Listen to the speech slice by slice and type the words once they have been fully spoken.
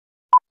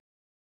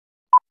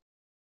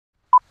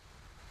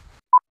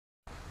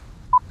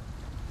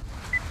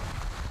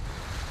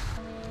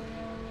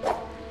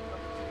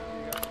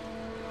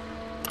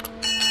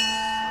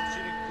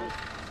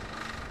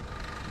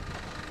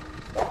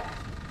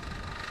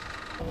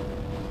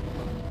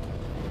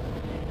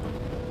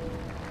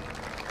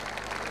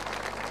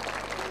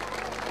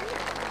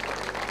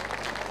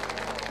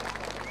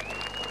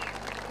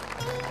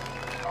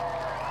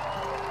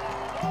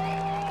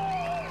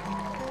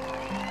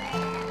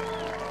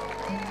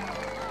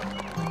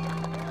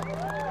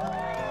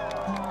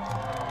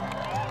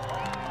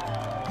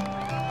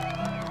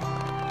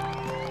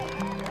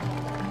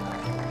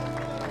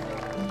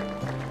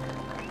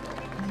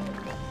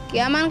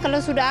Aman, kalau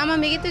sudah aman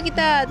begitu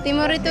kita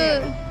Timor itu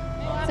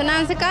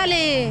senang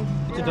sekali.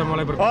 Sudah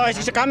mulai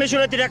kami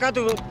sudah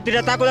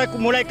tidak takut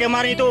mulai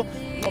kemarin itu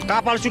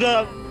kapal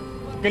sudah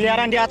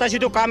keliaran di atas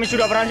itu kami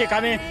sudah berani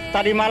kami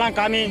tadi malam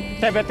kami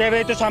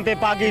TB itu sampai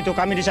pagi itu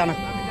kami di sana.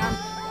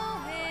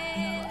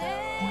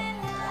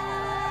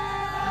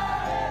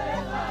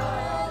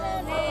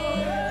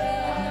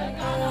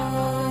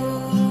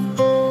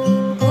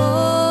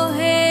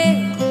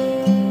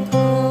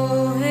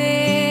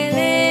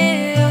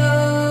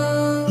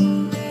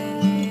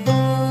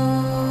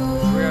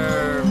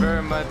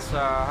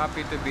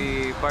 Happy to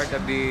be part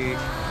of the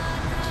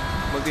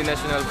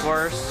multinational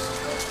force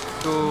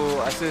to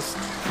assist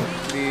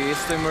the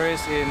East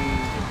Timorese in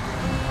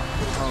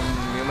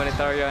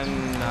humanitarian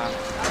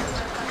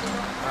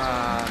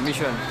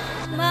mission.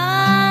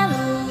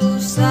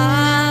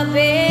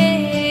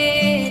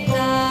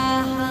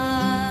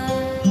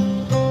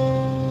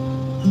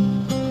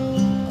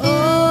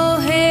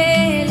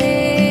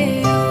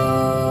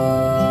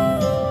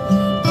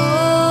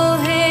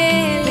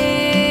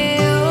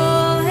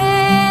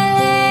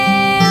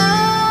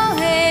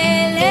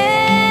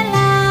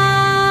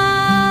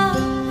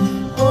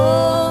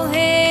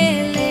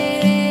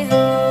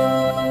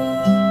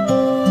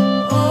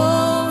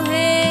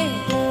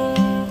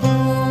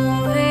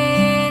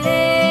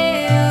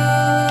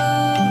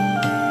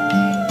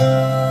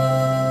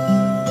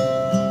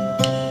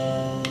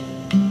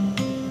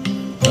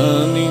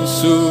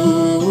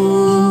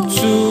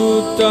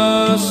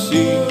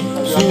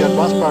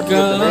 Part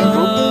of the main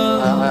group.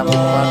 I am the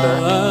commander.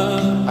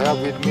 I have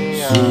with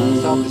me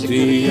some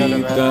security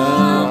elements,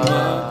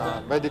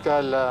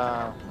 medical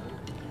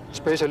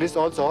specialists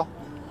also.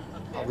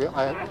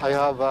 I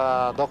have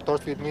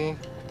doctors with me,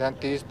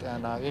 dentists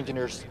and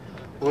engineers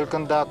who will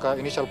conduct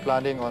initial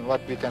planning on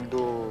what we can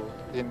do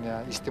in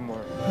East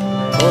Timor.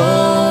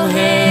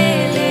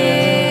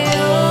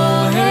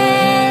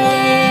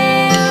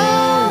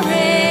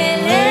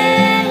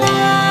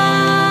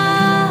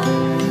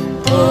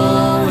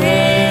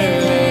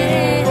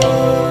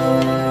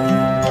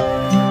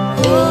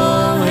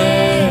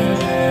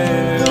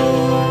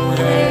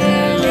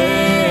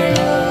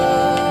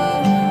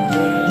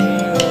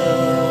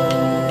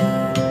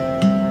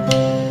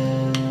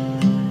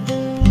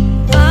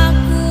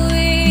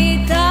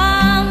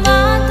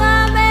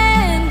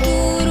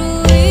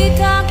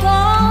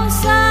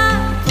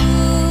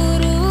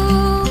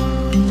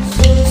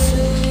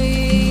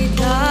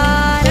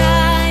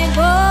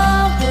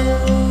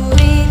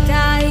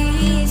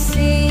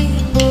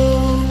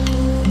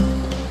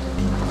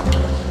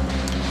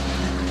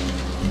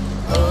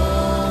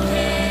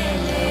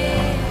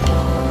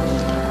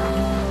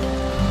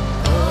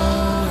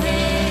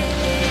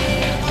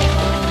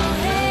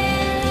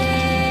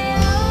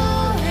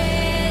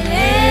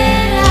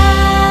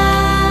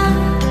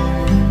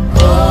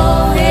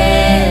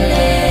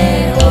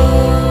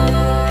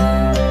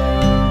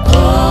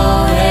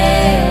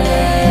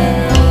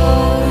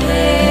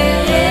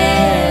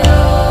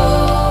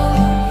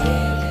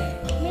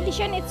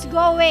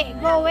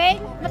 Go away,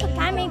 not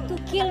coming to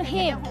kill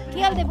him,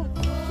 kill the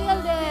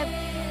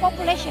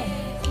population.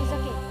 It's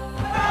okay.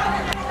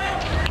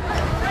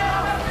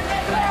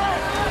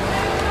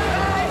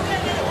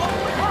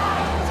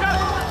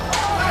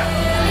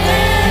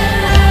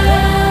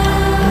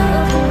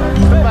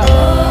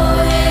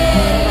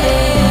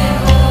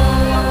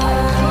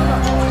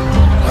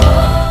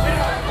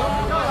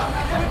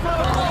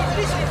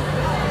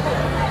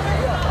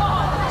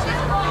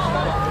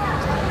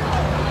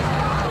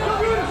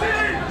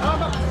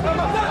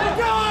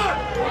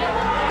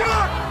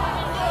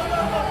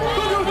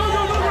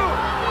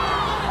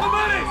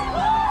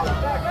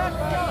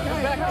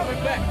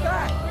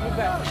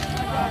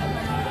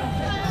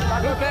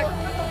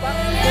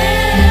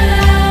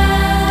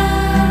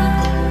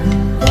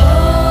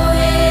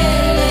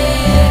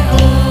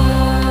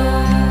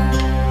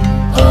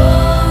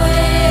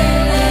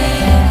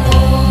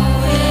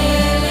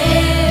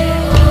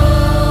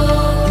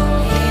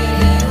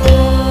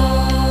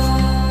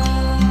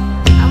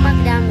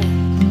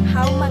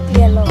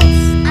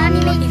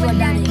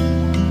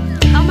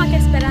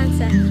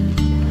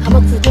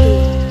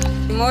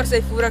 Timor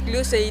se furak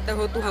liu se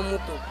Hakotu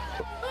hamutu.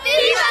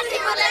 Viva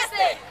Timor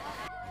Leste!